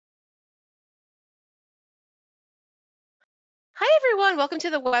Hi everyone, welcome to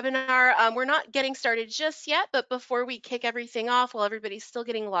the webinar. We're not getting started just yet, but before we kick everything off while everybody's still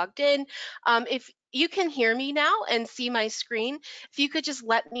getting logged in, if you can hear me now and see my screen, if you could just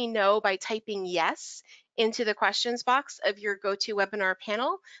let me know by typing yes into the questions box of your GoToWebinar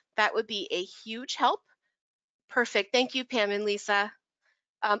panel, that would be a huge help. Perfect, thank you Pam and Lisa.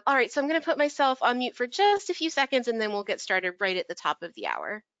 All right, so I'm gonna put myself on mute for just a few seconds and then we'll get started right at the top of the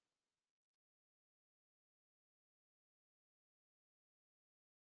hour.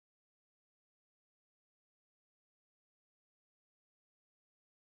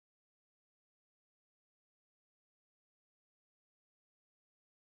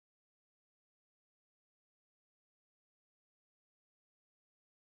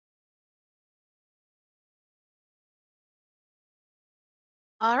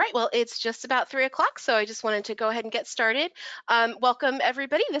 All right, well, it's just about 3 o'clock, so I just wanted to go ahead and get started. Welcome,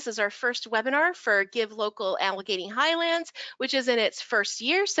 everybody. This is our first webinar for Give Local Alleghany Highlands, which is in its first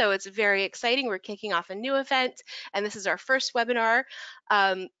year, so it's very exciting. We're kicking off a new event, and this is our first webinar.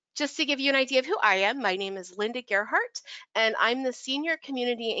 Just to give you an idea of who I am, my name is Linda Gerhart, and I'm the Senior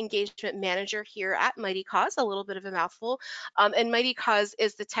Community Engagement Manager here at Mighty Cause, a little bit of a mouthful. And Mighty Cause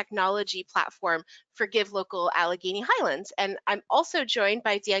is the technology platform for Give Local Alleghany Highlands. And I'm also joined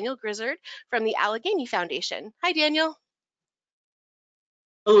by Daniel Grizzard from the Alleghany Foundation. Hi, Daniel.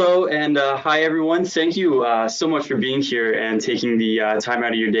 Hello and hi everyone. Thank you so much for being here and taking the time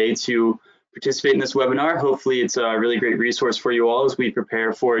out of your day to participate in this webinar. Hopefully it's a really great resource for you all as we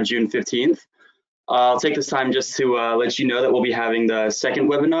prepare for June 15th. I'll take this time just to let you know that we'll be having the second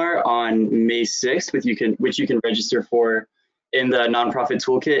webinar on May 6th, which you can register for in the nonprofit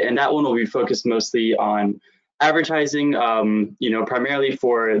toolkit, and that one will be focused mostly on advertising, primarily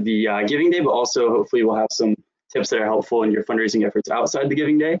for the Giving Day, but also hopefully we'll have some tips that are helpful in your fundraising efforts outside the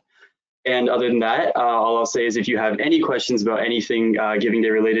Giving Day. And other than that, all I'll say is if you have any questions about anything Giving Day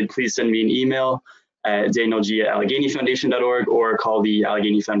related, please send me an email at danielg@AlleghenyFoundation.org or call the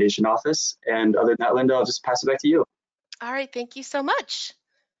Alleghany Foundation office. And other than that, Linda, I'll just pass it back to you. All right, thank you so much.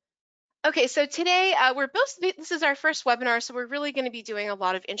 Okay, so today this is our first webinar, so we're really going to be doing a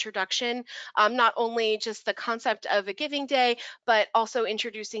lot of introduction, not only just the concept of a giving day, but also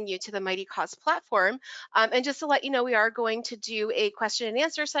introducing you to the Mighty Cause platform. And just to let you know, we are going to do a question and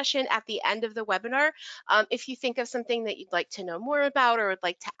answer session at the end of the webinar. If you think of something that you'd like to know more about or would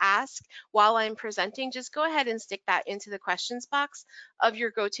like to ask while I'm presenting, just go ahead and stick that into the questions box of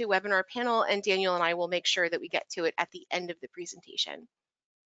your GoToWebinar panel, and Daniel and I will make sure that we get to it at the end of the presentation.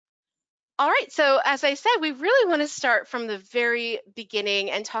 All right, so as I said, we really want to start from the very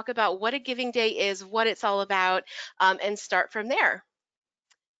beginning and talk about what a giving day is, what it's all about, and start from there.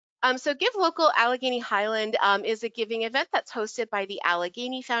 So Give Local Alleghany Highland is a giving event that's hosted by the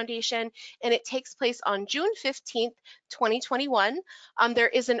Alleghany Foundation, and it takes place on June 15th, 2021. There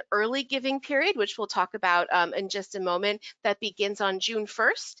is an early giving period, which we'll talk about in just a moment, that begins on June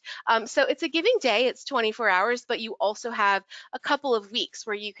 1st. So it's a giving day, it's 24 hours, but you also have a couple of weeks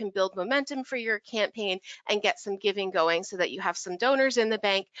where you can build momentum for your campaign and get some giving going so that you have some donors in the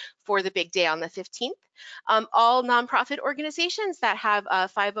bank for the big day on the 15th. All nonprofit organizations that have a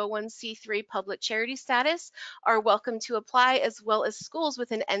 501c3 public charity status are welcome to apply, as well as schools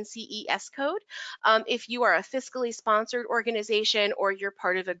with an NCES code. If you are a fiscally sponsored organization or you're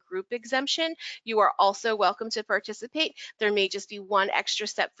part of a group exemption, you are also welcome to participate. There may just be one extra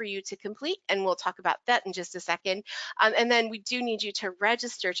step for you to complete, and we'll talk about that in just a second. And then we do need you to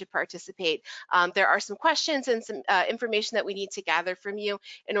register to participate. There are some questions and some information that we need to gather from you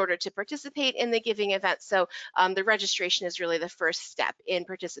in order to participate in the giving event. So the registration is really the first step in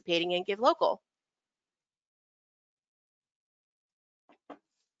participating in Give Local.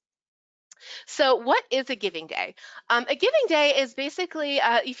 So what is a giving day? A giving day is basically,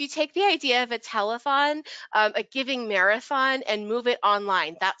 if you take the idea of a telethon, a giving marathon, and move it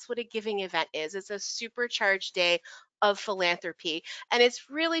online, that's what a giving event is. It's a supercharged day of philanthropy, and it's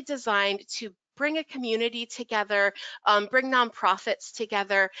really designed to bring a community together, bring nonprofits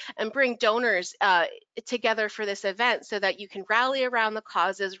together, and bring donors together for this event so that you can rally around the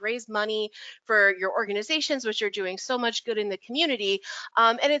causes, raise money for your organizations, which are doing so much good in the community.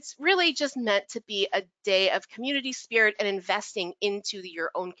 And it's really just meant to be a day of community spirit and investing into your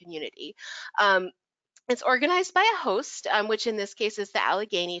own community. It's organized by a host, which in this case is the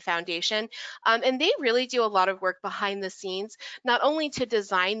Alleghany Foundation, and they really do a lot of work behind the scenes, not only to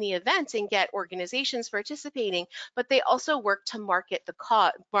design the event and get organizations participating, but they also work to market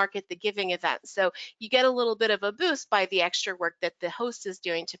the giving event. So you get a little bit of a boost by the extra work that the host is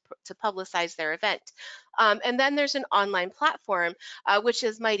doing to publicize their event. And then there's an online platform, which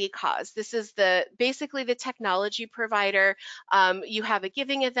is Mighty Cause. This is basically the technology provider. You have a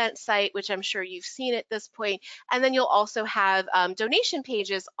giving event site, which I'm sure you've seen at this point, and then you'll also have donation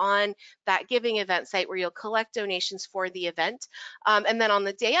pages on that giving event site where you'll collect donations for the event. And then on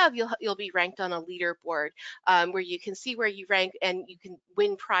the day of, you'll be ranked on a leaderboard, where you can see where you rank and you can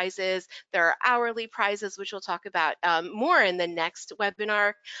win prizes. There are hourly prizes, which we'll talk about more in the next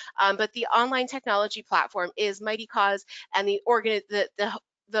webinar. But the online technology platform is Mighty Cause, and the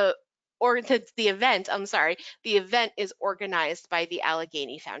event, I'm sorry, the event is organized by the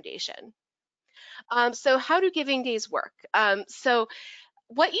Allegheny Foundation. So how do giving days work? So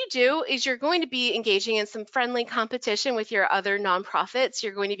what you do is you're going to be engaging in some friendly competition with your other nonprofits.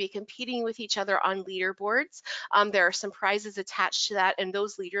 You're going to be competing with each other on leaderboards. There are some prizes attached to that, and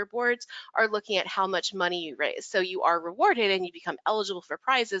those leaderboards are looking at how much money you raise. So you are rewarded and you become eligible for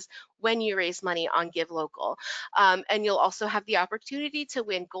prizes when you raise money on Give Local. And you'll also have the opportunity to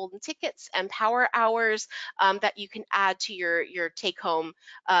win golden tickets and power hours that you can add to your take-home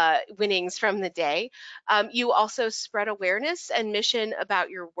winnings from the day. You also spread awareness and mission about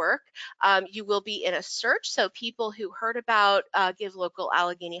your work. You will be in a search, so people who heard about Give Local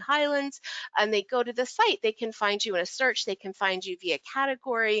Alleghany Highlands and they go to the site, they can find you in a search. They can find you via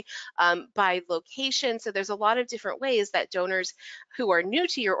category, by location. So there's a lot of different ways that donors who are new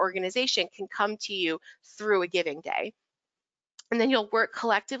to your organization can come to you through a giving day. And then you'll work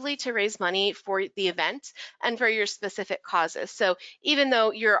collectively to raise money for the event and for your specific causes. So even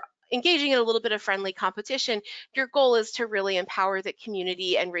though you're engaging in a little bit of friendly competition, your goal is to really empower the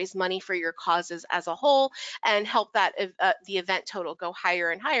community and raise money for your causes as a whole and help that the event total go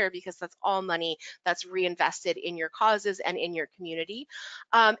higher and higher, because that's all money that's reinvested in your causes and in your community.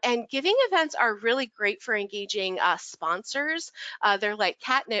 And giving events are really great for engaging sponsors. They're like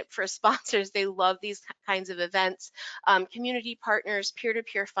catnip for sponsors. They love these kinds of events. Community partners,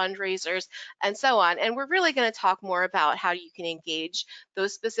 peer-to-peer fundraisers, and so on. And we're really going to talk more about how you can engage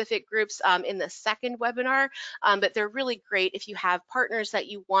those specific groups in the second webinar, but they're really great if you have partners that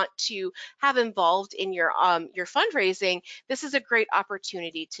you want to have involved in your fundraising. This is a great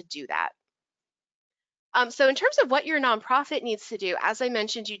opportunity to do that. So in terms of what your nonprofit needs to do, as I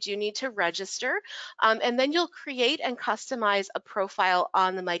mentioned, you do need to register, and then you'll create and customize a profile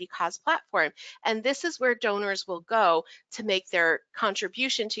on the Mighty Cause platform. And this is where donors will go to make their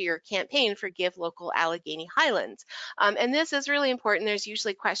contribution to your campaign for Give Local Alleghany Highlands. And this is really important. There's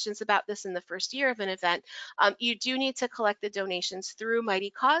usually questions about this in the first year of an event. You do need to collect the donations through Mighty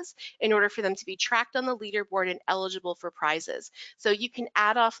Cause in order for them to be tracked on the leaderboard and eligible for prizes. So you can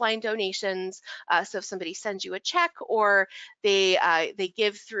add offline donations. So if somebody sends you a check, or they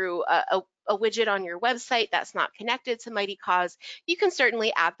give through a widget on your website that's not connected to Mighty Cause, you can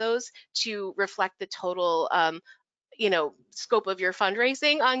certainly add those to reflect the total scope of your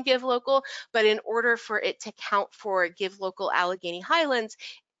fundraising on Give Local. But in order for it to count for Give Local Alleghany Highlands,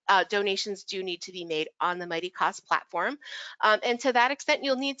 donations do need to be made on the Mighty Cause platform. And to that extent,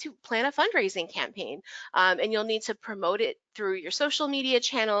 you'll need to plan a fundraising campaign, and you'll need to promote it through your social media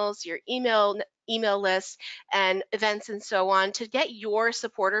channels, your email lists, and events, and so on, to get your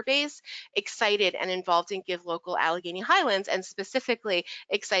supporter base excited and involved in Give Local Alleghany Highlands, and specifically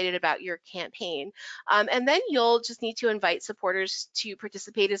excited about your campaign. And then you'll just need to invite supporters to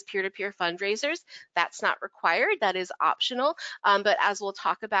participate as peer-to-peer fundraisers. That's not required, that is optional. But as we'll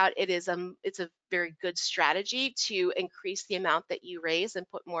talk about, it's a very good strategy to increase the amount that you raise and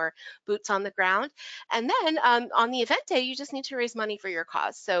put more boots on the ground. And then on the event day, you just need to raise money for your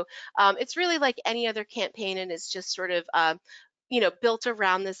cause. So it's really like any other campaign, and it's just sort of built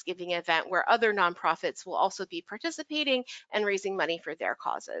around this giving event where other nonprofits will also be participating and raising money for their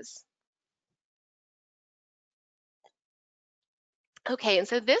causes. Okay, and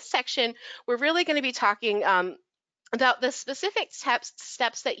so this section, we're really going to be talking about the specific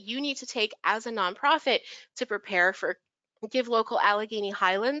steps that you need to take as a nonprofit to prepare for Give Local Alleghany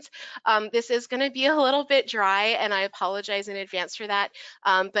Highlands. This is going to be a little bit dry, and I apologize in advance for that,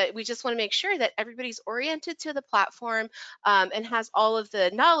 but we just want to make sure that everybody's oriented to the platform and has all of the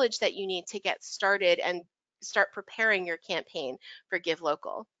knowledge that you need to get started and start preparing your campaign for Give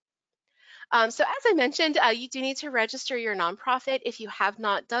Local. So as I mentioned, you do need to register your nonprofit if you have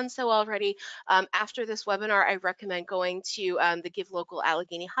not done so already. After this webinar, I recommend going to the Give Local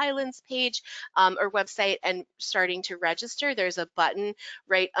Alleghany Highlands page or website and starting to register. There's a button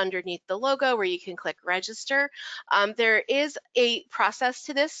right underneath the logo where you can click register. There is a process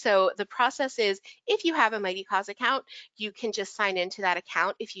to this. So the process is, if you have a Mighty Cause account, you can just sign into that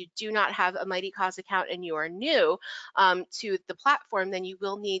account. If you do not have a Mighty Cause account and you are new to the platform, then you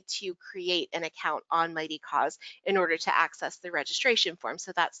will need to create create an account on Mighty Cause in order to access the registration form.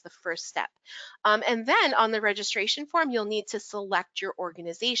 So that's the first step. And then on the registration form, you'll need to select your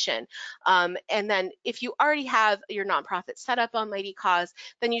organization. And then if you already have your nonprofit set up on Mighty Cause,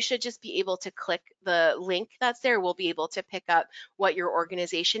 then you should just be able to click the link that's there. We'll be able to pick up what your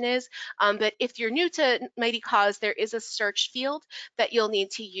organization is. But if you're new to Mighty Cause, there is a search field that you'll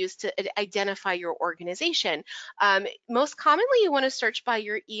need to use to identify your organization. Most commonly, you want to search by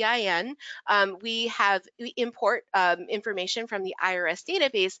your EIN. We import information from the IRS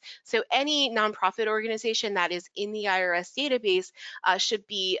database, so any nonprofit organization that is in the IRS database should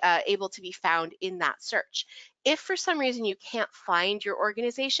be able to be found in that search. If for some reason you can't find your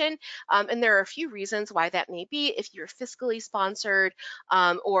organization, and there are a few reasons why that may be, if you're fiscally sponsored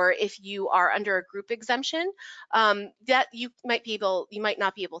or if you are under a group exemption, that you might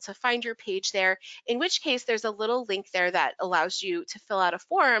not be able to find your page there, in which case there's a little link there that allows you to fill out a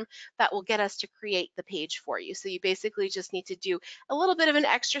form that will get us to create the page for you. So you basically just need to do a little bit of an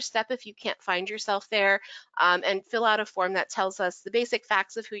extra step if you can't find yourself there, and fill out a form that tells us the basic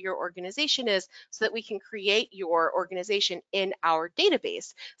facts of who your organization is so that we can create your organization in our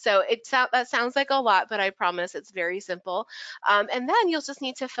database. So that sounds like a lot, but I promise it's very simple. And then you'll just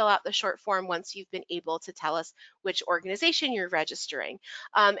need to fill out the short form once you've been able to tell us which organization you're registering,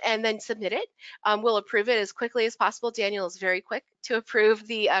 and then submit it. We'll approve it as quickly as possible. Daniel is very quick to approve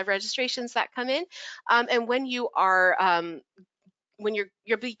the registrations that come in. And when you are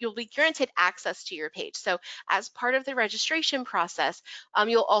you'll be granted access to your page. So as part of the registration process,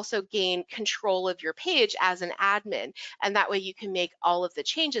 you'll also gain control of your page as an admin, and that way you can make all of the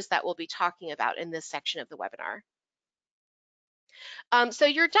changes that we'll be talking about in this section of the webinar. So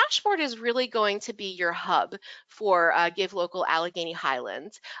your dashboard is really going to be your hub for Give Local Alleghany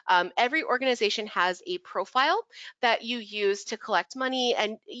Highlands. Every organization has a profile that you use to collect money,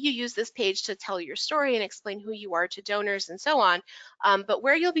 and you use this page to tell your story and explain who you are to donors and so on. But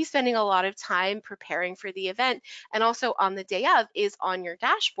where you'll be spending a lot of time preparing for the event and also on the day of is on your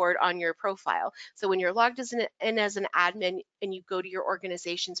dashboard on your profile. So when you're logged in as an admin and you go to your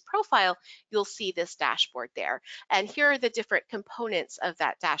organization's profile, you'll see this dashboard there. And here are the different components of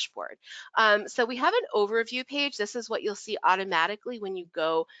that dashboard. So we have an overview page. This is what you'll see automatically when you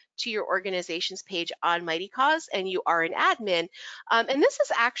go to your organization's page on Mighty Cause and you are an admin. And this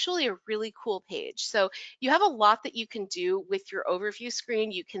is actually a really cool page. So you have a lot that you can do with your overview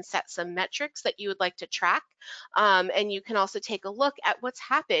screen. You can set some metrics that you would like to track, and you can also take a look at what's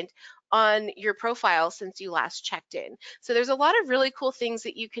happened on your profile since you last checked in. So there's a lot of really cool things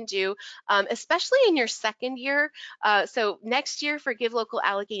that you can do, especially in your second year. So next year for Give Local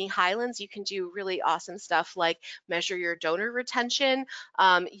Alleghany Highlands, you can do really awesome stuff like measure your donor retention.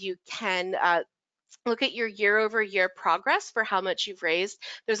 You can look at your year-over-year progress for how much you've raised.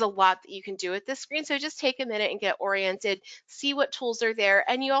 There's a lot that you can do with this screen, so just take a minute and get oriented, see what tools are there,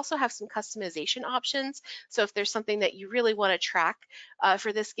 and you also have some customization options. So if there's something that you really want to track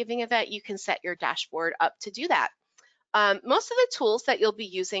for this giving event, you can set your dashboard up to do that. Most of the tools that you'll be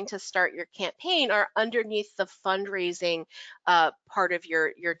using to start your campaign are underneath the fundraising part of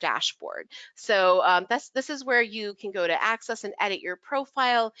your dashboard. So this is where you can go to access and edit your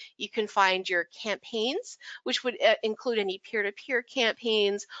profile. You can find your campaigns, which would include any peer-to-peer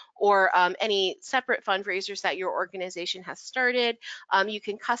campaigns or any separate fundraisers that your organization has started. You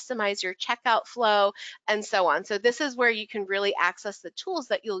can customize your checkout flow and so on. So this is where you can really access the tools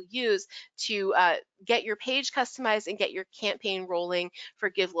that you'll use to get your page customized and get your campaign rolling for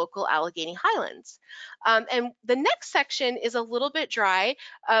Give Local Alleghany Highlands. And the next section is a little bit dry,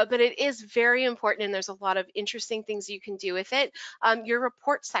 but it is very important, and there's a lot of interesting things you can do with it. Your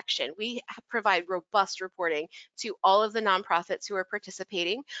report section, we provide robust reporting to all of the nonprofits who are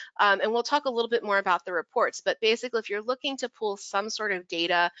participating, and we'll talk a little bit more about the reports, but basically if you're looking to pull some sort of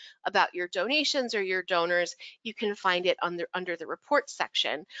data about your donations or your donors, you can find it under the reports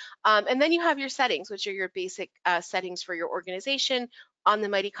section. And then you have your settings, which are your basic settings for your organization on the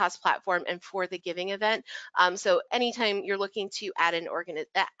Mighty Cause platform and for the giving event. So anytime you're looking to add an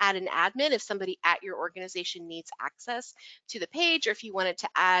admin, if somebody at your organization needs access to the page, or if you wanted to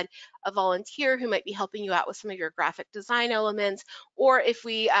add a volunteer who might be helping you out with some of your graphic design elements, or if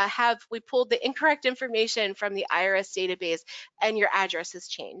we pulled the incorrect information from the IRS database and your address has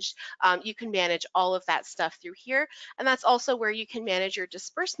changed, you can manage all of that stuff through here. And that's also where you can manage your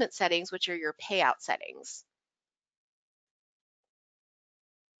disbursement settings, which are your payout settings.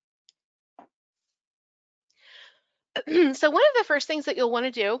 So one of the first things that you'll want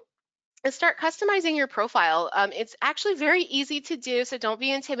to do is start customizing your profile. It's actually very easy to do, so don't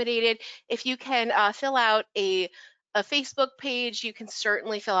be intimidated. If you can fill out a a Facebook page, you can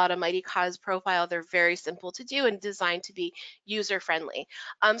certainly fill out a Mighty Cause profile. They're very simple to do and designed to be user friendly.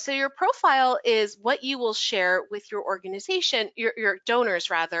 So your profile is what you will share with your organization, your donors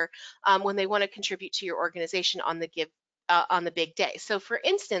rather, when they want to contribute to your organization on the give. On the big day. So for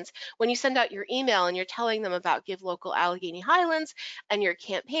instance, when you send out your email and you're telling them about Give Local Alleghany Highlands and your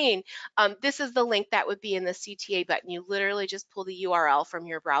campaign, this is the link that would be in the CTA button. You literally just pull the URL from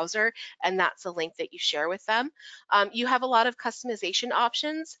your browser, and that's the link that you share with them. You have a lot of customization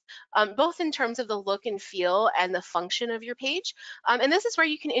options, both in terms of the look and feel and the function of your page. And this is where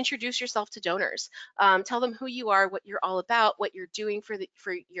you can introduce yourself to donors. Tell them who you are, what you're all about, what you're doing for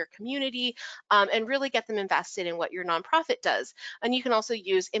your community, and really get them invested in what your nonprofit does. And you can also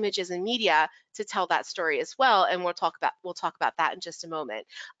use images and media to tell that story as well. And we'll talk about that in just a moment.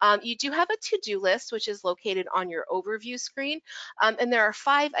 You do have a to-do list, which is located on your overview screen. And there are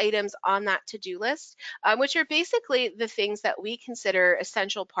 5 items on that to-do list, which are basically the things that we consider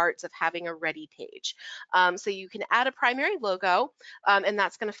essential parts of having a ready page. So you can add a primary logo, and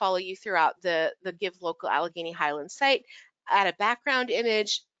that's going to follow you throughout the Give Local Alleghany Highlands site. Add a background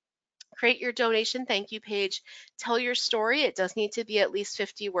image, create your donation thank you page, tell your story. It does need to be at least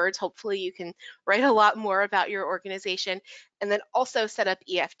 50 words. Hopefully you can write a lot more about your organization, and then also set up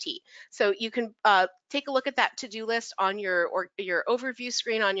EFT. So you can take a look at that to-do list on your overview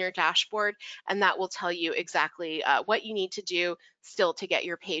screen on your dashboard, and that will tell you exactly what you need to do still to get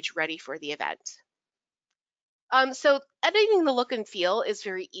your page ready for the event. So editing the look and feel is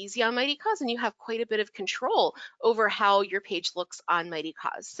very easy on Mighty Cause, and you have quite a bit of control over how your page looks on Mighty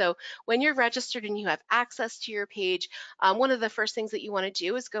Cause. So when you're registered and you have access to your page, one of the first things that you want to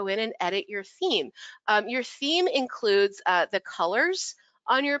do is go in and edit your theme. Your theme includes the colors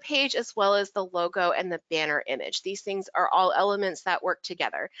on your page, as well as the logo and the banner image. These things are all elements that work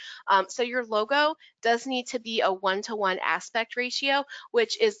together. So your logo does need to be a 1-to-1 aspect ratio,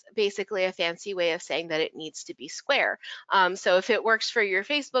 which is basically a fancy way of saying that it needs to be square. So if it works for your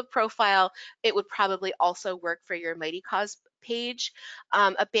Facebook profile, it would probably also work for your Mighty Cause page.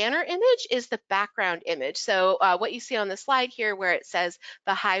 A banner image is the background image. So what you see on the slide here where it says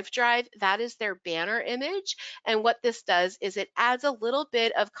the Hive Drive, that is their banner image. And what this does is it adds a little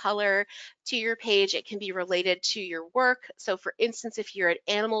bit of color to your page. It can be related to your work. So for instance, if you're at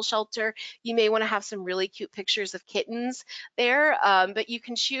animal shelter, you may want to have some really cute pictures of kittens there, but you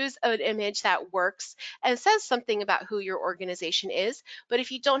can choose an image that works and says something about who your organization is. But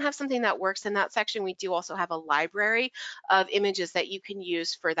if you don't have something that works in that section, we do also have a library of images that you can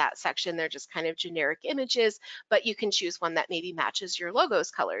use for that section. They're just kind of generic images, but you can choose one that maybe matches your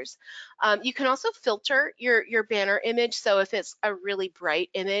logo's colors. You can also filter your banner image. So if it's a really bright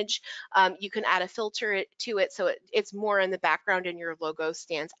image, you can add a filter to it so it's more in the background and your logo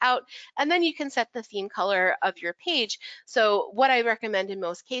stands out. And then you can set the theme color of your page. So what I recommend in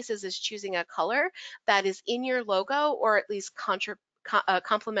most cases is choosing a color that is in your logo, or at least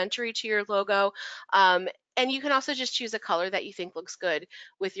complementary to your logo. And you can also just choose a color that you think looks good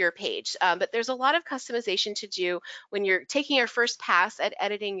with your page. But there's a lot of customization to do when you're taking your first pass at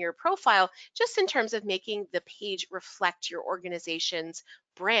editing your profile, just in terms of making the page reflect your organization's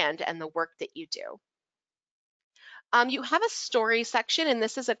brand and the work that you do. You have a story section, and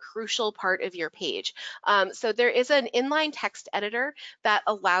this is a crucial part of your page. So there is an inline text editor that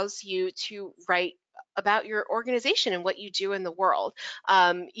allows you to write about your organization and what you do in the world.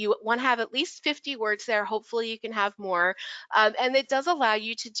 You want to have at least 50 words there. Hopefully you can have more. And it does allow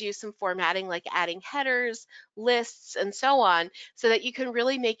you to do some formatting, like adding headers, lists, and so on, so that you can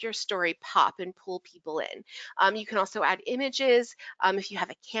really make your story pop and pull people in. You can also add images. If you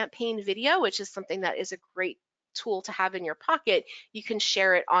have a campaign video, which is something that is a great tool to have in your pocket, you can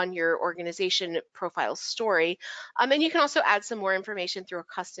share it on your organization profile story. And you can also add some more information through a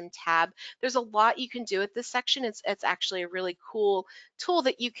custom tab. There's a lot you can do with this section. It's actually a really cool tool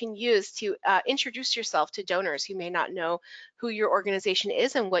that you can use to introduce yourself to donors who may not know who your organization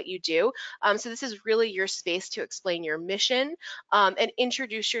is and what you do. So this is really your space to explain your mission, and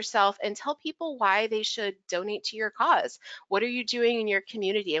introduce yourself and tell people why they should donate to your cause. What are you doing in your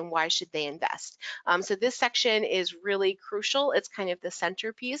community, and why should they invest? So this section is really crucial. It's kind of the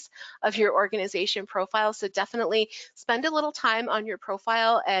centerpiece of your organization profile. So definitely spend a little time on your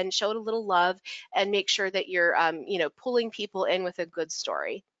profile and show it a little love, and make sure that you're pulling people in with a good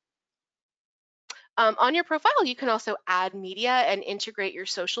story. On your profile, you can also add media and integrate your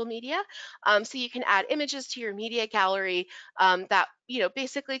social media. So you can add images to your media gallery that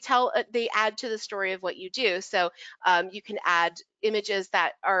basically they add to the story of what you do. So you can add images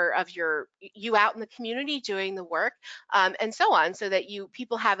that are of you out in the community doing the work, and so on, so that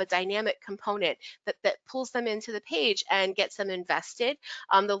people have a dynamic component that pulls them into the page and gets them invested.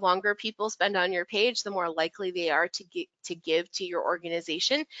 The longer people spend on your page, the more likely they are to give to your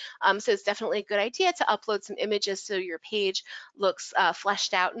organization. So it's definitely a good idea to upload some images so your page looks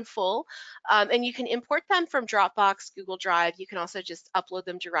fleshed out and full. And you can import them from Dropbox, Google Drive. You can also just upload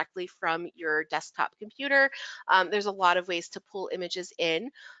them directly from your desktop computer. There's a lot of ways to pull images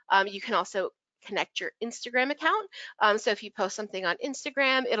in. You can also connect your Instagram account. So if you post something on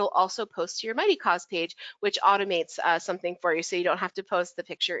Instagram, it'll also post to your Mighty Cause page, which automates something for you, so you don't have to post the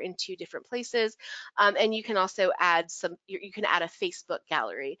picture in two different places. And you can also you can add a Facebook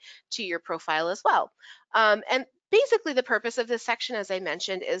gallery to your profile as well. And basically the purpose of this section, as I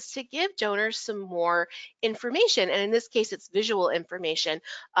mentioned, is to give donors some more information, and in this case it's visual information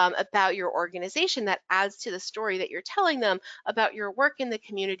about your organization that adds to the story that you're telling them about your work in the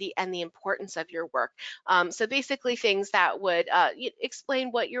community and the importance of your work. So basically things that would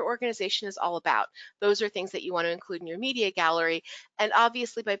explain what your organization is all about. Those are things that you want to include in your media gallery. And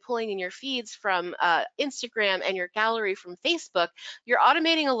obviously by pulling in your feeds from Instagram and your gallery from Facebook, you're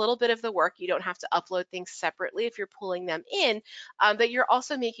automating a little bit of the work. You don't have to upload things separately if you're pulling them in, but you're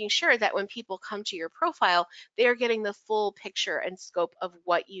also making sure that when people come to your profile, they are getting the full picture and scope of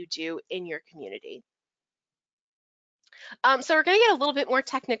what you do in your community. So we're going to get a little bit more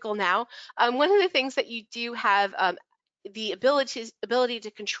technical now. One of the things that you do have the ability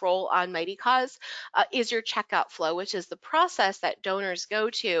to control on Mighty Cause is your checkout flow, which is the process that donors go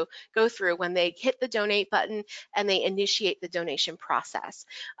through when they hit the donate button and they initiate the donation process.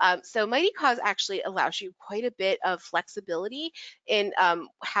 So Mighty Cause actually allows you quite a bit of flexibility in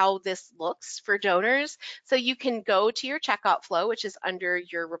how this looks for donors. So you can go to your checkout flow, which is under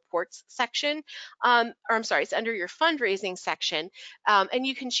your reports section, or I'm sorry, it's under your fundraising section, and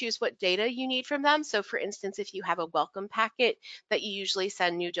you can choose what data you need from them. So for instance, if you have a welcome packet that you usually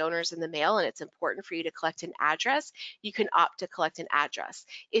send new donors in the mail and it's important for you to collect an address, you can opt to collect an address.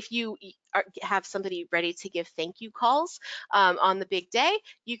 If you have somebody ready to give thank you calls on the big day,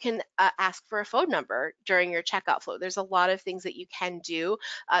 you can ask for a phone number during your checkout flow. There's a lot of things that you can do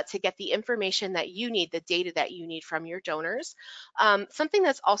to get the information that you need, the data that you need from your donors. Something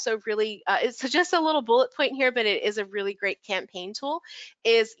that's also really, it's just a little bullet point here, but it is a really great campaign tool,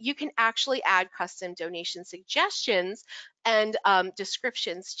 is you can actually add custom donation suggestions and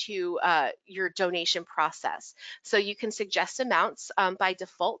descriptions to your donation process. So you can suggest amounts by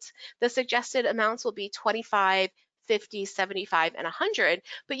default. The suggested amounts will be 25, 50, 75, and 100,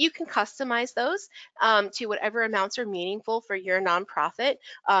 but you can customize those to whatever amounts are meaningful for your nonprofit.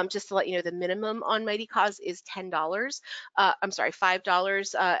 Just to let you know, the minimum on Mighty Cause is $10. I'm sorry,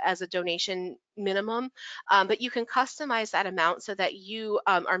 $5 as a donation minimum, but you can customize that amount so that you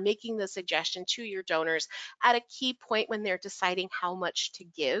are making the suggestion to your donors at a key point when they're deciding how much to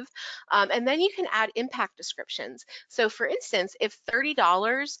give. And then you can add impact descriptions. So for instance, if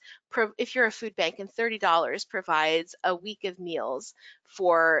 $30, if you're a food bank and $30 provides a week of meals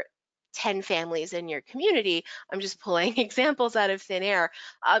for 10 families in your community, I'm just pulling examples out of thin air,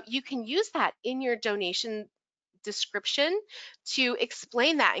 you can use that in your donation description to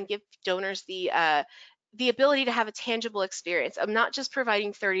explain that and give donors the ability to have a tangible experience. I'm not just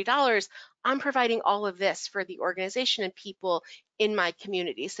providing $30, I'm providing all of this for the organization and people in my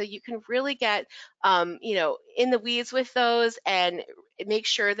community. So you can really get in the weeds with those and make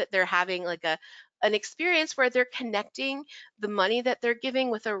sure that they're having like an experience where they're connecting the money that they're giving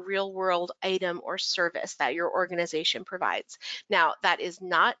with a real world item or service that your organization provides. Now, that is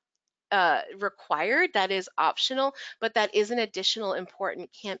not required, that is optional, but that is an additional important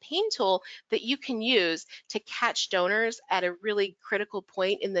campaign tool that you can use to catch donors at a really critical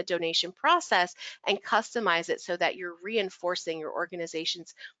point in the donation process and customize it so that you're reinforcing your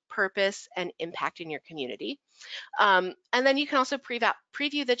organization's purpose and impact in your community. And then you can also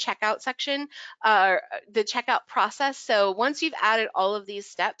preview the checkout section, the checkout process. So once you've added all of these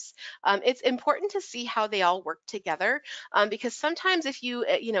steps, it's important to see how they all work together, because sometimes if you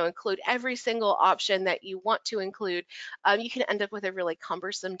include every single option that you want to include, you can end up with a really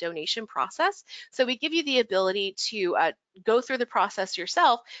cumbersome donation process. So we give you the ability to go through the process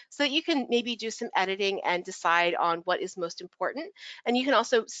yourself so that you can maybe do some editing and decide on what is most important. And you can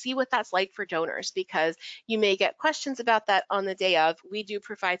also see what that's like for donors, because you may get questions about that on the day of. We do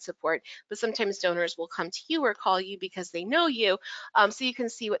provide support, but sometimes donors will come to you or call you because they know you. So you can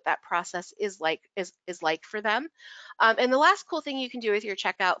see what that process is like for them. And the last cool thing you can do with your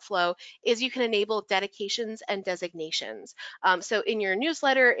checkout flow is you can enable dedications and designations. So in your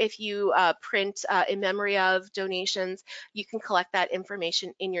newsletter, if you print in memory of donations, you can collect that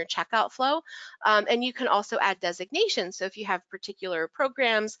information in your checkout flow. And you can also add designations. So if you have particular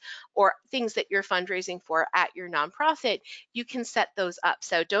programs or things that you're fundraising for at your nonprofit, you can set those up.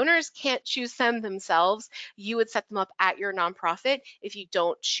 So donors can't choose them themselves. You would set them up at your nonprofit. If you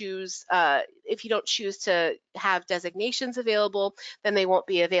don't choose to have designations available, then they won't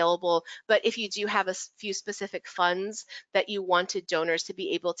be available. But if you do have a few specific funds that you wanted donors to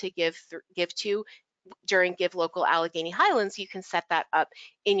be able to give to during Give Local Alleghany Highlands, you can set that up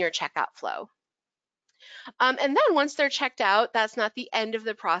in your checkout flow. And then once they're checked out, that's not the end of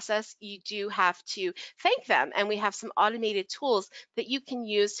the process. You do have to thank them. And we have some automated tools that you can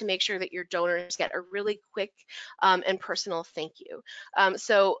use to make sure that your donors get a really quick and personal thank you.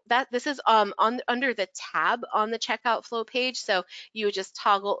 So this is under the tab on the checkout flow page. So you would just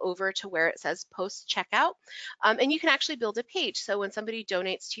toggle over to where it says post checkout. And you can actually build a page. So when somebody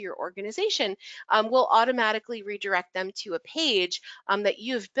donates to your organization, we'll automatically redirect them to a page that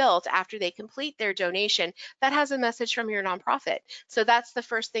you've built after they complete their donation that has a message from your nonprofit. So that's the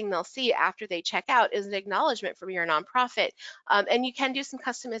first thing they'll see after they check out, is an acknowledgement from your nonprofit. And you can do some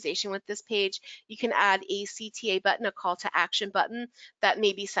customization with this page. You can add a CTA button, a call to action button, that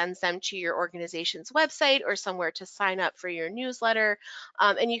maybe sends them to your organization's website or somewhere to sign up for your newsletter.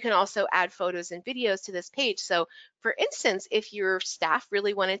 And you can also add photos and videos to this page. So for instance, if your staff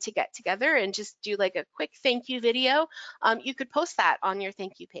really wanted to get together and just do like a quick thank you video, you could post that on your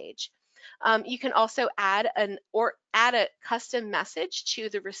thank you page. You can also add a custom message to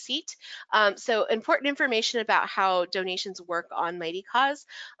the receipt. So important information about how donations work on Mighty Cause.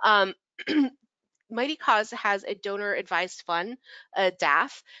 Mighty Cause has a donor advised fund, a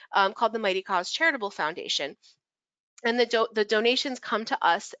DAF, called the Mighty Cause Charitable Foundation. And the donations come to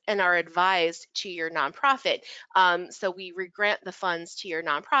us and are advised to your nonprofit. So we regrant the funds to your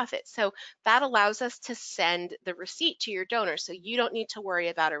nonprofit. So that allows us to send the receipt to your donor. So you don't need to worry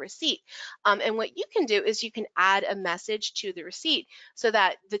about a receipt. And what you can do is you can add a message to the receipt so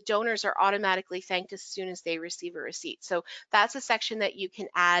that the donors are automatically thanked as soon as they receive a receipt. So that's a section that you can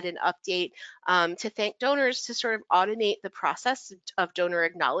add and update to thank donors, to sort of automate the process of donor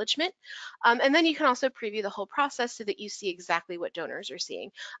acknowledgement. And then you can also preview the whole process so that you see exactly what donors are seeing.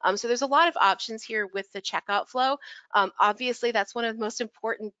 So there's a lot of options here with the checkout flow. Obviously, that's one of the most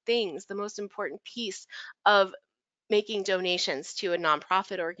important things, the most important piece of making donations to a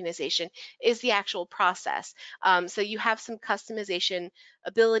nonprofit organization is the actual process. So you have some customization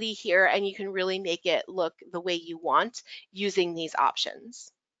ability here, and you can really make it look the way you want using these options.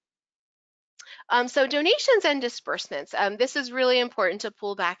 So donations and disbursements. This is really important to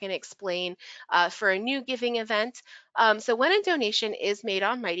pull back and explain for a new giving event. So when a donation is made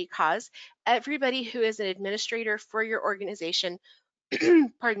on Mighty Cause, everybody who is an administrator for your organization,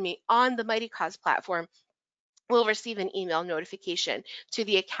 pardon me, on the Mighty Cause platform will receive an email notification to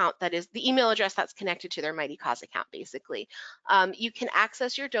the account that is the email address that's connected to their Mighty Cause account, basically. You can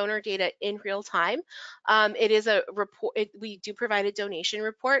access your donor data in real time. It is a report, we do provide a donation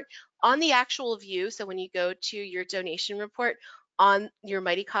report on the actual view. So when you go to your donation report on your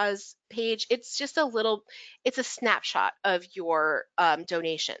Mighty Cause page, it's just it's a snapshot of your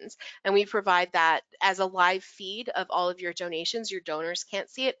donations. And we provide that as a live feed of all of your donations. Your donors can't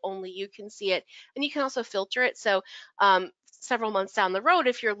see it, only you can see it. And you can also filter it. So several months down the road,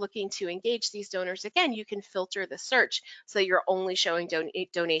 if you're looking to engage these donors again, you can filter the search so you're only showing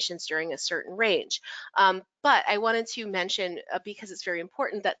donations during a certain range. But I wanted to mention, because it's very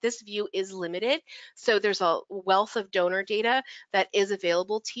important, that this view is limited. So there's a wealth of donor data that is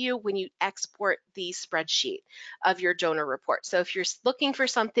available to you when you export the spreadsheet of your donor report. So if you're looking for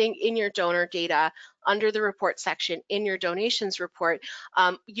something in your donor data under the report section in your donations report,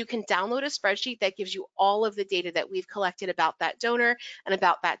 you can download a spreadsheet that gives you all of the data that we've collected about that donor and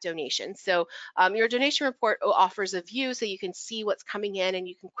about that donation. So your donation report offers a view so you can see what's coming in, and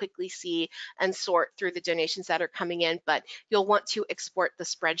you can quickly see and sort through the donations that are coming in, but you'll want to export the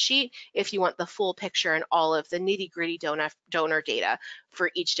spreadsheet if you want the full picture and all of the nitty-gritty donor data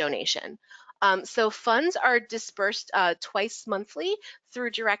for each donation. So funds are dispersed twice monthly through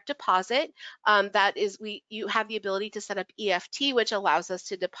direct deposit. That is, you have the ability to set up EFT, which allows us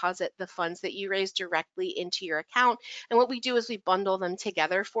to deposit the funds that you raise directly into your account. And what we do is we bundle them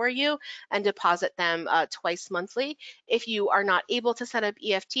together for you and deposit them twice monthly. If you are not able to set up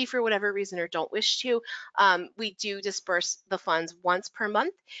EFT for whatever reason or don't wish to, we do disperse the funds once per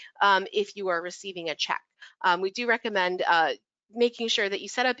month if you are receiving a check. We do recommend making sure that you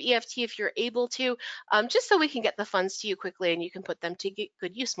set up EFT if you're able to, just so we can get the funds to you quickly and you can put them to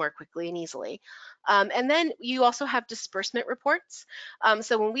good use more quickly and easily. And then you also have disbursement reports.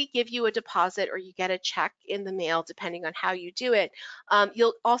 So when we give you a deposit or you get a check in the mail, depending on how you do it,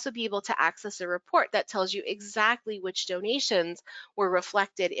 you'll also be able to access a report that tells you exactly which donations were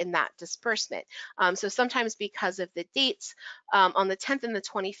reflected in that disbursement. So sometimes because of the dates, on the 10th and the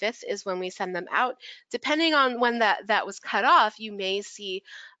 25th is when we send them out. Depending on when that was cut off, you may see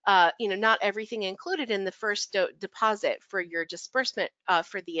not everything included in the first deposit for your disbursement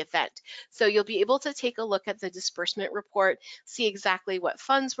for the event. So you'll be able to take a look at the disbursement report, see exactly what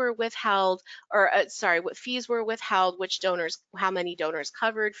funds were withheld, or sorry, what fees were withheld, which donors, how many donors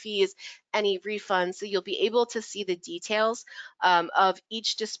covered fees, any refunds. So you'll be able to see the details of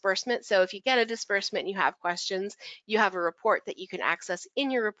each disbursement. So if you get a disbursement and you have questions, you have a report that you can access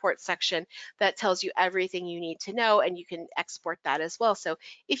in your report section that tells you everything you need to know, and you can export that as well. So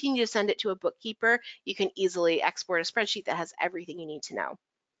if you need to send it to a bookkeeper, you can easily export a spreadsheet that has everything you need to know.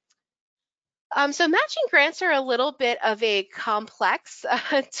 So matching grants are a little bit of a complex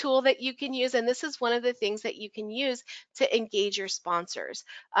tool that you can use, and this is one of the things that you can use to engage your sponsors.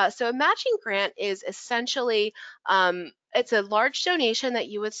 So a matching grant is essentially, it's a large donation that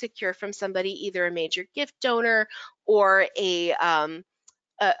you would secure from somebody, either a major gift donor or a,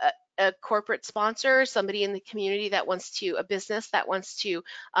 a corporate sponsor, somebody in the community that wants to, a business that wants to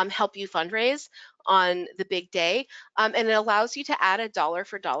help you fundraise on the big day. And it allows you to add a dollar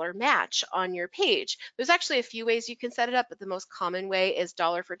for dollar match on your page. There's actually a few ways you can set it up, but the most common way is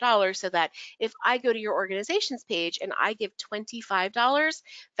dollar for dollar, so that if I go to your organization's page and I give $25,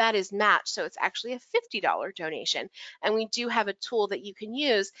 that is matched. So it's actually a $50 donation. And we do have a tool that you can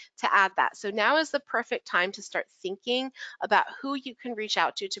use to add that. So now is the perfect time to start thinking about who you can reach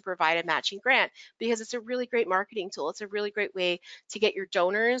out to provide a matching grant, because it's a really great marketing tool. It's a really great way to get your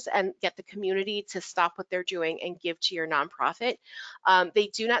donors and get the community to stop what they're doing and give to your nonprofit. They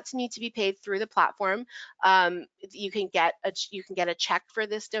do not need to be paid through the platform. You can get a check for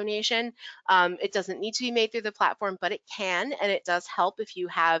this donation. It doesn't need to be made through the platform, but it can, and it does help if you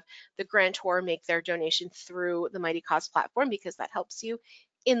have the grantor make their donation through the Mighty Cause platform, because that helps you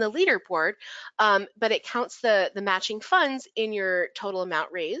in the leaderboard, but it counts the matching funds in your total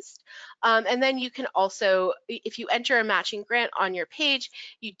amount raised. And then you can also, if you enter a matching grant on your page,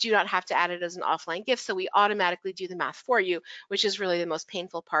 you do not have to add it as an offline gift. So we automatically do the math for you, which is really the most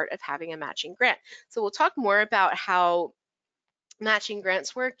painful part of having a matching grant. So we'll talk more about how matching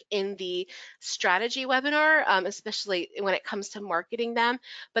grants work in the strategy webinar, especially when it comes to marketing them.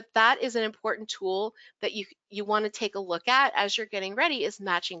 But that is an important tool that you want to take a look at as you're getting ready, is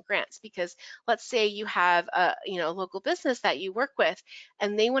matching grants. Because let's say you have a local business that you work with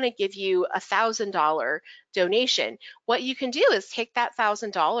and they want to give you $1,000 donation. What you can do is take that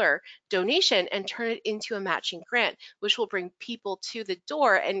 $1,000 donation and turn it into a matching grant, which will bring people to the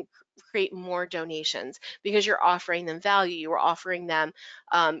door and create more donations, because you're offering them value. You're offering them,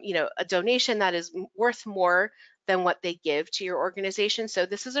 a donation that is worth more than what they give to your organization. So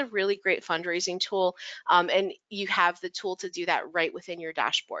this is a really great fundraising tool, and you have the tool to do that right within your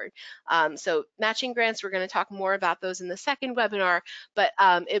dashboard. So matching grants, we're going to talk more about those in the second webinar, but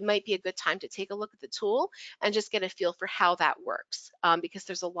it might be a good time to take a look at the tool and just get a feel for how that works, because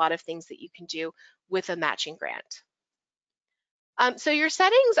there's a lot of things that you can do with a matching grant. So your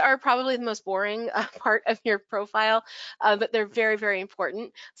settings are probably the most boring part of your profile, but they're very, very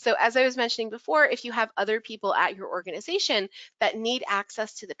important. So as I was mentioning before, if you have other people at your organization that need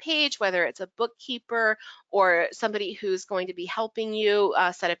access to the page, whether it's a bookkeeper or somebody who's going to be helping you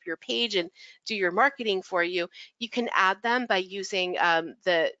set up your page and do your marketing for you, you can add them by using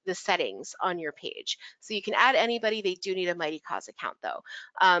the settings on your page. So you can add anybody. They do need a Mighty Cause account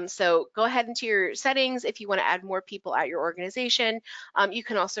though. So go ahead into your settings if you want to add more people at your organization. You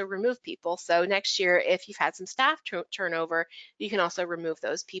can also remove people. So next year, if you've had some staff turnover, you can also remove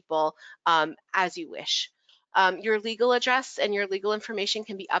those people as you wish. Your legal address and your legal information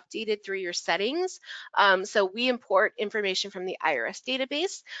can be updated through your settings. So we import information from the IRS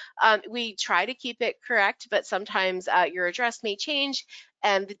database. We try to keep it correct, but sometimes your address may change,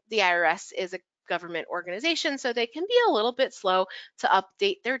 and the IRS is government organization, so they can be a little bit slow to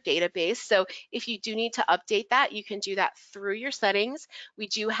update their database. So if you do need to update that, you can do that through your settings. We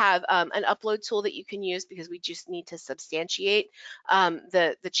do have an upload tool that you can use because we just need to substantiate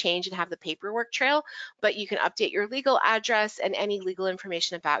the change and have the paperwork trail, but you can update your legal address and any legal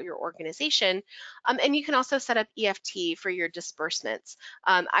information about your organization. And you can also set up EFT for your disbursements.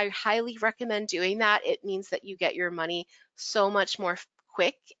 I highly recommend doing that. It means that you get your money so much more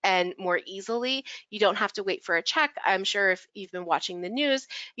quick and more easily. You don't have to wait for a check. I'm sure if you've been watching the news,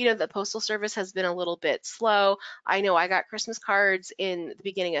 you know the Postal Service has been a little bit slow. I know I got Christmas cards in the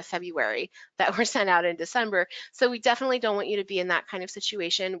beginning of February that were sent out in December. So we definitely don't want you to be in that kind of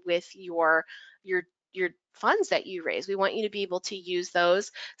situation with your funds that you raise. We want you to be able to use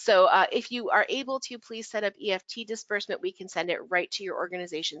those. So if you are able to, please set up EFT disbursement. We can send it right to your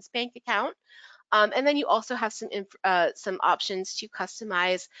organization's bank account. And then you also have some options to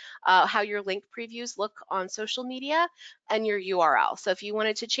customize how your link previews look on social media and your URL. So if you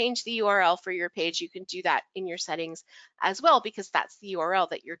wanted to change the URL for your page, you can do that in your settings as well, because that's the URL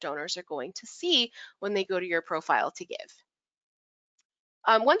that your donors are going to see when they go to your profile to give.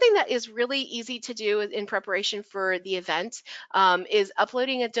 One thing that is really easy to do in preparation for the event is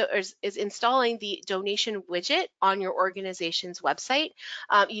is installing the donation widget on your organization's website.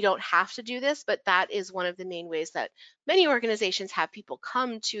 You don't have to do this, but that is one of the main ways that many organizations have people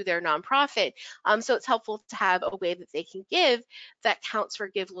come to their nonprofit. So it's helpful to have a way that they can give that counts for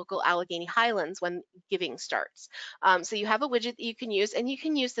Give Local Alleghany Highlands when giving starts. So you have a widget that you can use, and you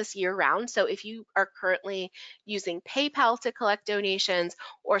can use this year round. So if you are currently using PayPal to collect donations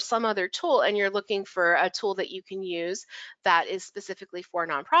or some other tool, and you're looking for a tool that you can use that is specifically for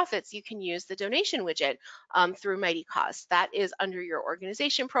nonprofits, you can use the donation widget through Mighty Cause. That is under your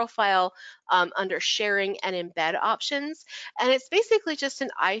organization profile, under sharing and embed options. And it's basically just an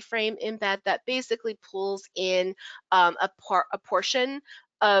iframe embed that basically pulls in a portion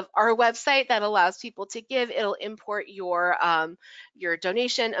of our website that allows people to give. It'll import your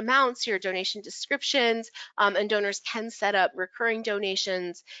donation amounts, your donation descriptions, and donors can set up recurring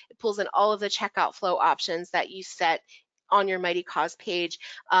donations. It pulls in all of the checkout flow options that you set on your Mighty Cause page,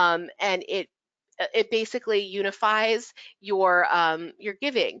 and it basically unifies your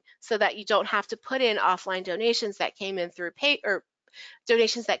giving so that you don't have to put in offline donations that came in through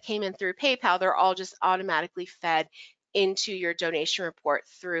donations that came in through PayPal. They're all just automatically fed into your donation report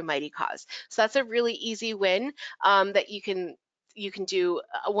through Mighty Cause. So that's a really easy win that you can do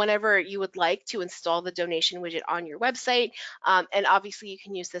whenever you would like to install the donation widget on your website. And obviously you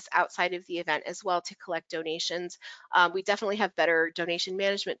can use this outside of the event as well to collect donations. We definitely have better donation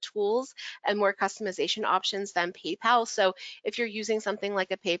management tools and more customization options than PayPal. So if you're using something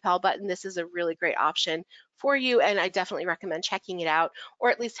like a PayPal button, this is a really great option for you, and I definitely recommend checking it out, or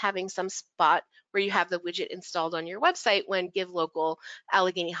at least having some spot where you have the widget installed on your website when Give Local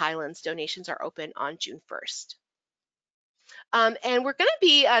Alleghany Highlands donations are open on June 1st. And we're going to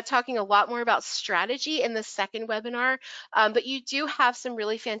be talking a lot more about strategy in the second webinar, but you do have some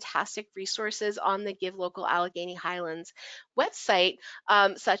really fantastic resources on the Give Local Alleghany Highlands website,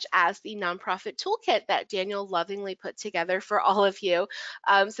 such as the nonprofit toolkit that Daniel lovingly put together for all of you.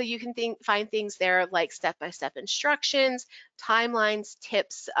 So you can find things there like step-by-step instructions, timelines,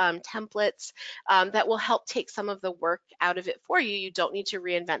 tips, templates that will help take some of the work out of it for you. You don't need to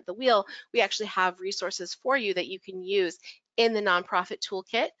reinvent the wheel. We actually have resources for you that you can use in the nonprofit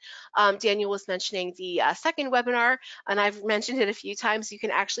toolkit. Daniel was mentioning the second webinar, and I've mentioned it a few times. You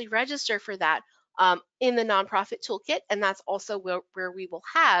can actually register for that in the nonprofit toolkit, and that's also where we will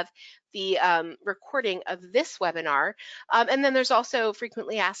have the recording of this webinar. And then there's also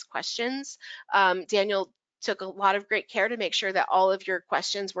frequently asked questions. Daniel took a lot of great care to make sure that all of your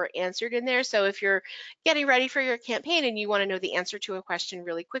questions were answered in there. So if you're getting ready for your campaign and you want to know the answer to a question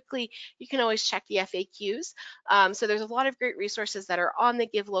really quickly, you can always check the FAQs. So there's a lot of great resources that are on the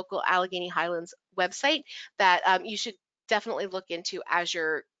Give Local Alleghany Highlands website that you should definitely look into as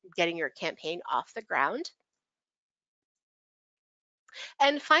you're getting your campaign off the ground.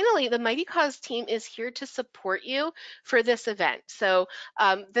 And finally, the Mighty Cause team is here to support you for this event. So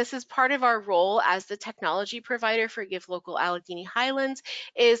this is part of our role as the technology provider for Give Local Alleghany Highlands,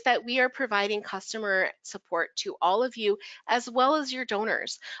 is that we are providing customer support to all of you as well as your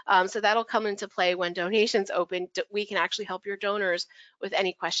donors. So that'll come into play when donations open. We can actually help your donors with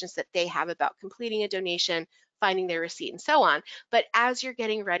any questions that they have about completing a donation, finding their receipt, and so on. But as you're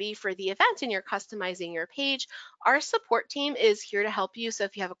getting ready for the event and you're customizing your page, our support team is here to help you. So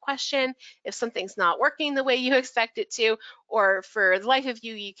if you have a question, if something's not working the way you expect it to, or for the life of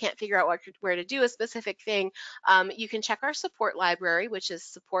you, you can't figure out where to do a specific thing, you can check our support library, which is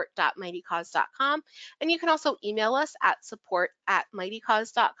support.mightycause.com. And you can also email us at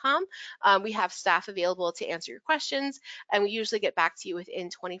support@mightycause.com. We have staff available to answer your questions, and we usually get back to you within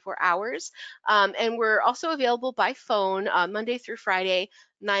 24 hours. And we're also available by phone Monday through Friday,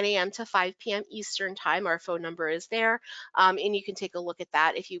 9 a.m. to 5 p.m. Eastern time. Our phone number is there, and you can take a look at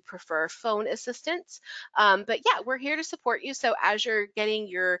that if you prefer phone assistance. But yeah, we're here to support you. So as you're getting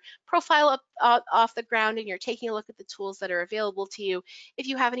your profile up off the ground and you're taking a look at the tools that are available to you, if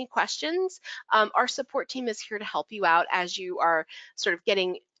you have any questions, our support team is here to help you out as you are sort of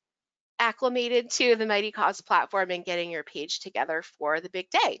getting acclimated to the Mighty Cause platform and getting your page together for the big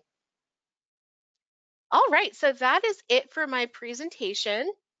day. All right, so that is it for my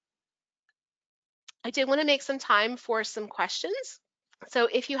presentation. I did want to make some time for some questions. So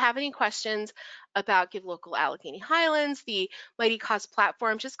if you have any questions about Give Local Alleghany Highlands, the Mighty Cause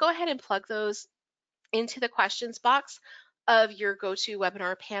platform, just go ahead and plug those into the questions box of your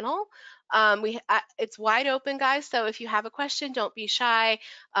GoToWebinar panel. It's wide open, guys, so if you have a question, don't be shy.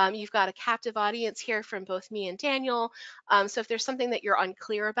 You've got a captive audience here from both me and Daniel. So if there's something that you're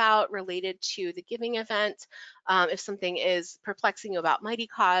unclear about related to the giving event, if something is perplexing you about Mighty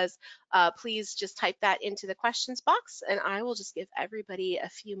Cause, please just type that into the questions box, and I will just give everybody a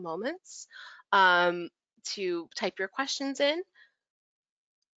few moments to type your questions in.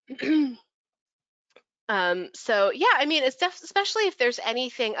 So yeah, I mean, it's especially if there's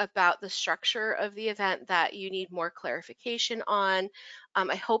anything about the structure of the event that you need more clarification on.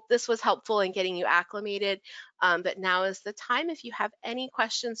 I hope this was helpful in getting you acclimated, but now is the time if you have any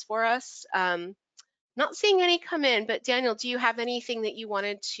questions for us. Not seeing any come in, but Daniel, do you have anything that you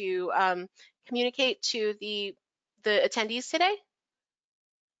wanted to communicate to the attendees today?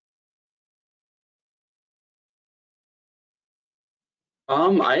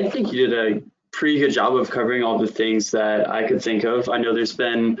 I think you did a pretty good job of covering all the things that I could think of. I know there's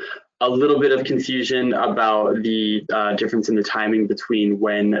been a little bit of confusion about the difference in the timing between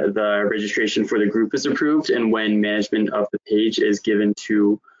when the registration for the group is approved and when management of the page is given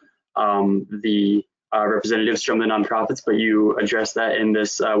to the representatives from the nonprofits, but you addressed that in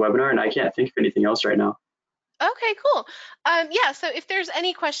this webinar, and I can't think of anything else right now. Okay, cool. Yeah, so if there's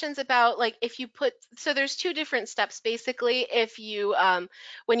any questions about like if you put, so there's two different steps basically. If you,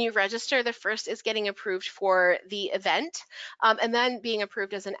 when you register, the first is getting approved for the event and then being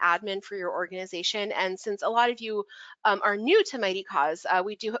approved as an admin for your organization. And since a lot of you are new to Mighty Cause,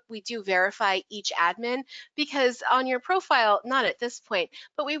 we do verify each admin because on your profile, not at this point,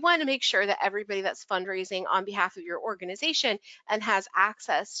 but we want to make sure that everybody that's fundraising on behalf of your organization and has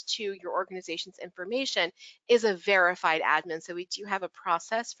access to your organization's information is a verified admin. So we do have a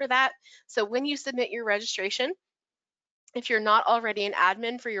process for that. So when you submit your registration, if you're not already an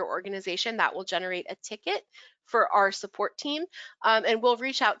admin for your organization, that will generate a ticket for our support team. And we'll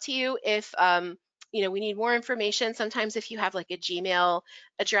reach out to you if we need more information. Sometimes if you have like a Gmail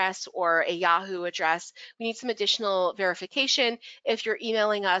address or a Yahoo address, we need some additional verification. If you're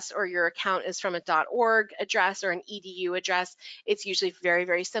emailing us or your account is from a .org address or an .edu address, it's usually very,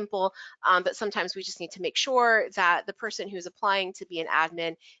 very simple. But sometimes we just need to make sure that the person who's applying to be an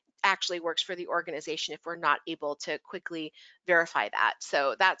admin actually works for the organization if we're not able to quickly verify that.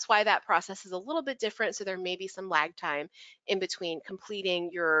 So that's why that process is a little bit different. So there may be some lag time in between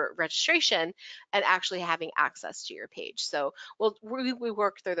completing your registration and actually having access to your page. So we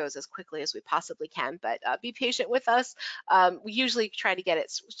work through those as quickly as we possibly can, but be patient with us. We usually try to get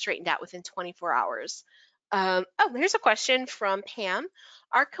it straightened out within 24 hours. Oh, here's a question from Pam.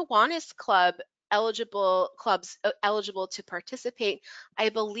 Are Kiwanis clubs eligible to participate? I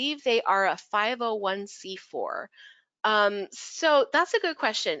believe they are a 501c4. So that's a good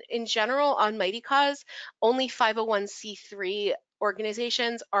question. In general, on Mighty Cause, only 501c3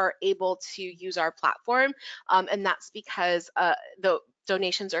 organizations are able to use our platform, and that's because the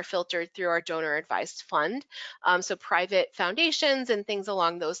donations are filtered through our donor advised fund. So private foundations and things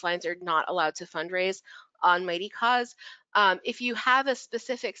along those lines are not allowed to fundraise on Mighty Cause. If you have a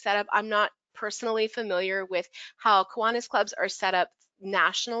specific setup, I'm not personally familiar with how Kiwanis clubs are set up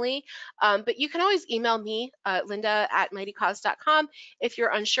nationally, but you can always email me, linda@mightycause.com. If you're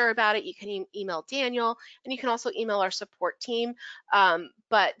unsure about it, you can email Daniel, and you can also email our support team.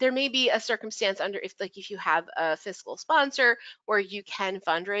 But there may be a circumstance under if you have a fiscal sponsor where you can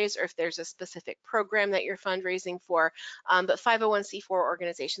fundraise, or if there's a specific program that you're fundraising for. But 501c4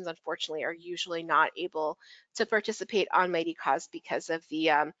 organizations, unfortunately, are usually not able to participate on Mighty Cause because of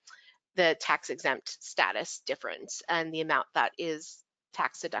the tax exempt status difference and the amount that is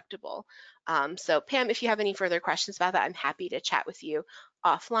tax deductible. So Pam, if you have any further questions about that, I'm happy to chat with you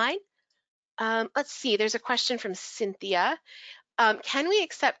offline. Let's see, there's a question from Cynthia. Can we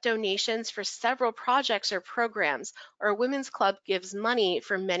accept donations for several projects or programs, or a women's club gives money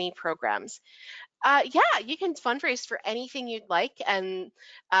for many programs? Yeah, you can fundraise for anything you'd like, and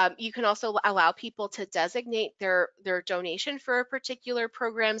you can also allow people to designate their donation for a particular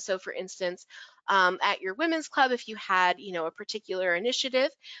program. So, for instance, at your women's club, if you had, a particular initiative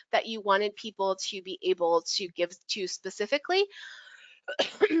that you wanted people to be able to give to specifically,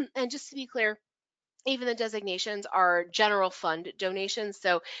 and just to be clear, even the designations are general fund donations.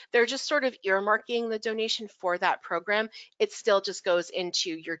 So they're just sort of earmarking the donation for that program. It still just goes into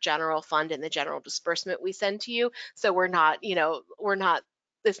your general fund and the general disbursement we send to you. So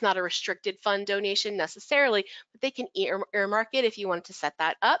it's not a restricted fund donation necessarily, but they can earmark it if you wanted to set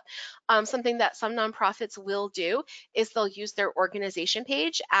that up. Something that some nonprofits will do is they'll use their organization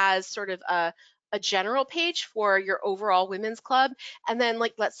page as sort of a general page for your overall women's club, and then,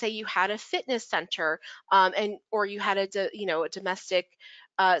 like, let's say you had a fitness center, and or you had a domestic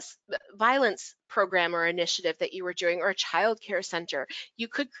violence program or initiative that you were doing, or a child care center. You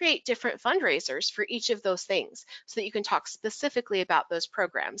could create different fundraisers for each of those things so that you can talk specifically about those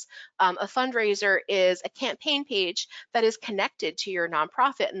programs. A fundraiser is a campaign page that is connected to your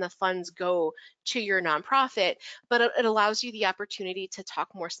nonprofit, and the funds go to your nonprofit, but it allows you the opportunity to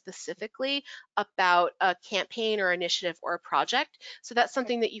talk more specifically about a campaign or initiative or a project. So that's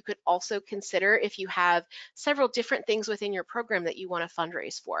something that you could also consider if you have several different things within your program that you want to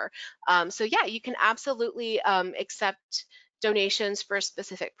fundraise for. So yeah, you can absolutely accept donations for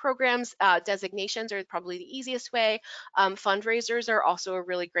specific programs. Designations are probably the easiest way. Fundraisers are also a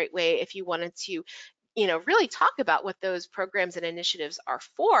really great way if you wanted to really talk about what those programs and initiatives are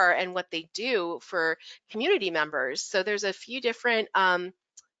for and what they do for community members. So there's a few different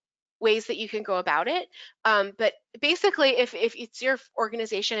ways that you can go about it. But basically, if it's your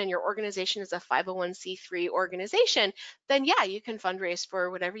organization and your organization is a 501c3 organization, then yeah, you can fundraise for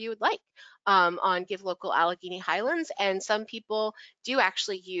whatever you would like on Give Local Alleghany Highlands. And some people do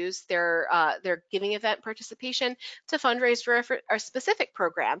actually use their giving event participation to fundraise for a specific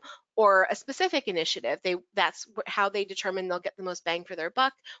program or a specific initiative. That's how they determine they'll get the most bang for their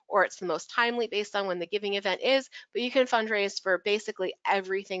buck, or it's the most timely based on when the giving event is. But you can fundraise for basically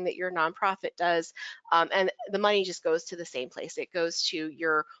everything that your nonprofit does, and the money just goes to the same place. It goes to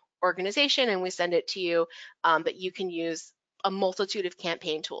your organization, and we send it to you. But you can use a multitude of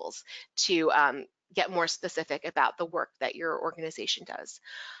campaign tools to get more specific about the work that your organization does.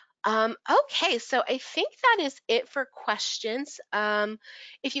 Okay, so I think that is it for questions.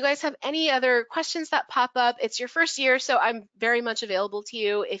 If you guys have any other questions that pop up, it's your first year, so I'm very much available to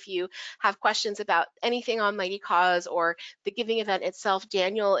you. If you have questions about anything on Mighty Cause or the giving event itself,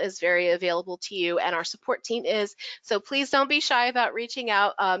 Daniel is very available to you, and our support team is. So please don't be shy about reaching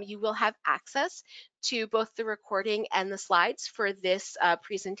out. You will have access to both the recording and the slides for this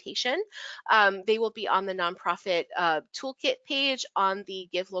presentation. They will be on the nonprofit toolkit page on the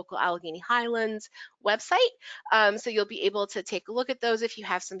Give Local Alleghany Highlands website. So you'll be able to take a look at those if you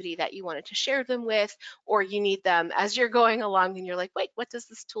have somebody that you wanted to share them with, or you need them as you're going along and you're like, wait, what does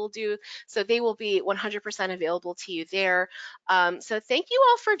this tool do? So they will be 100% available to you there. So thank you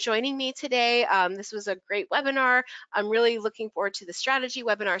all for joining me today. This was a great webinar. I'm really looking forward to the strategy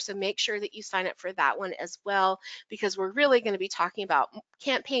webinar, so make sure that you sign up for that one as well, because we're really going to be talking about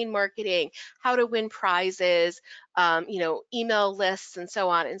campaign marketing, how to win prizes, email lists, and so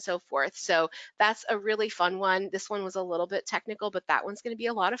on and so forth. So that's a really fun one. This one was a little bit technical, but that one's going to be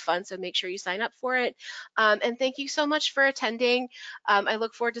a lot of fun. So make sure you sign up for it. And thank you so much for attending. I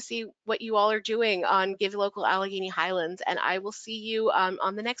look forward to see what you all are doing on Give Local Alleghany Highlands, and I will see you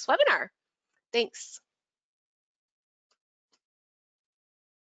on the next webinar. Thanks.